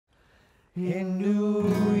in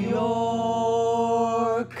New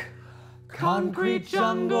York. Concrete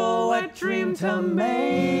jungle, wet dream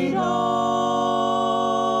tomato.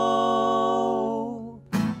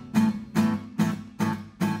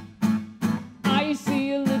 I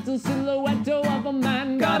see a little silhouette of a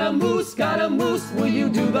man. Got a moose, will you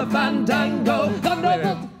do the fandango?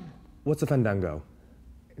 What's a fandango?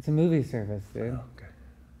 It's a movie service, dude. Oh, okay.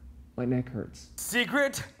 My neck hurts.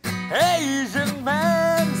 Secret Asian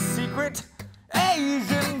man, secret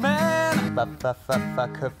Asian man. Fuck her face,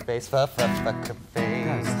 fuck her face.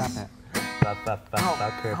 Guys, stop it. Fuck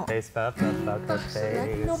her face, fuck her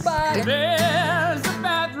face. Nobody. There's a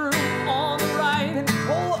bathroom on the right.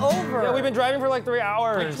 Pull over. Yeah, we've been driving for like 3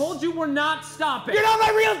 hours. I told you we're not stopping. You're not my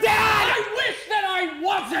real dad! I wish that I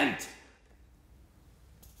wasn't!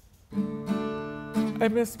 I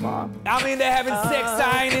miss Mom. I mean, they're having sex,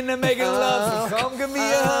 I ain't into making love, so come give me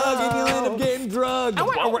a hug and you'll end up getting drugged.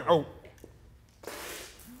 Oh.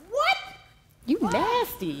 What? You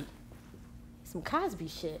nasty. Some Cosby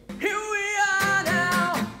shit. Here we are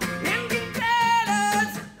now, in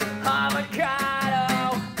containers,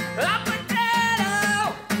 avocado, a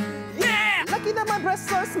potato, yeah! Lucky that my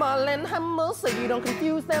breasts are small and humble, so you don't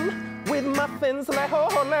confuse them with muffins. Le ho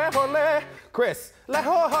ho le ho le. Chris, le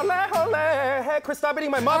ho ho le ho le. Hey, Chris, stop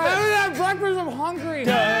eating my muffins. I haven't had breakfast, I'm hungry.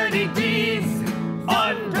 Dirty deeds,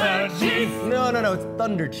 under chief. No, it's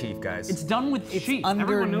Thunder Chief, guys. It's done with sheep.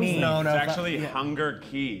 underneath. No, It's actually Hunger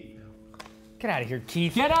Key. Get out of here,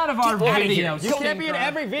 Keith. Get out of our video. You can't be in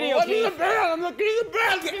every video, Keith. I'm looking at the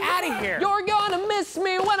bell. Get out of here. You're gonna miss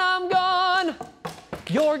me when I'm gone.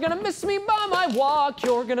 You're gonna miss me by my walk.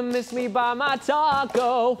 You're gonna miss me by my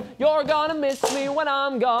taco. You're gonna miss me when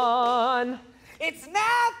I'm gone. It's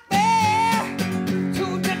not fair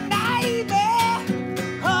to deny me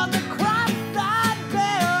on the cross-eyed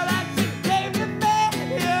bell that you gave to me.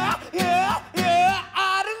 Yeah,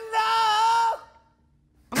 I don't know.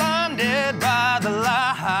 Blinded by the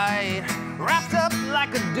light, wrapped up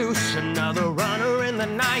like a douche, another runner in the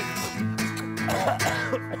night.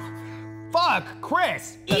 Fuck,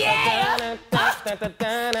 Chris. Yeah!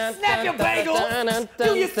 Snap your bagel!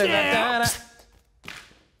 Do your thing!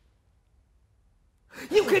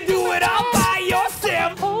 You can do it all by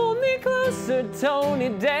yourself! Hold me closer, Tony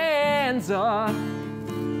Danza.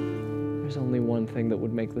 There's only one thing that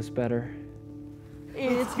would make this better.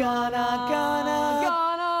 It's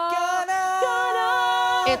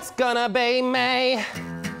It's gonna be me.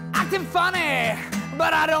 Acting funny,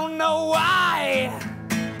 but I don't know why.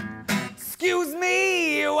 Excuse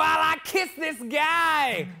me while I kiss this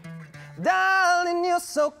guy. Darling, you're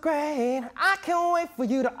so great. I can't wait for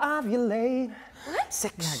you to ovulate. What?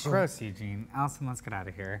 Sexual. Gross, Eugene. Allison, let's get out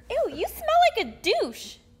of here. Ew, you smell like a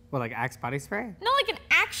douche. What, like Axe body spray? No, like an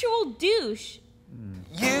actual douche.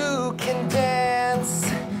 You can dance,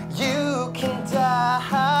 you can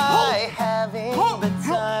die, having the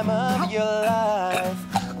time of your life.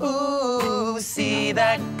 Ooh, see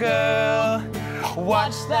that girl,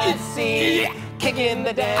 watch that scene, kicking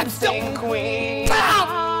the dancing queen.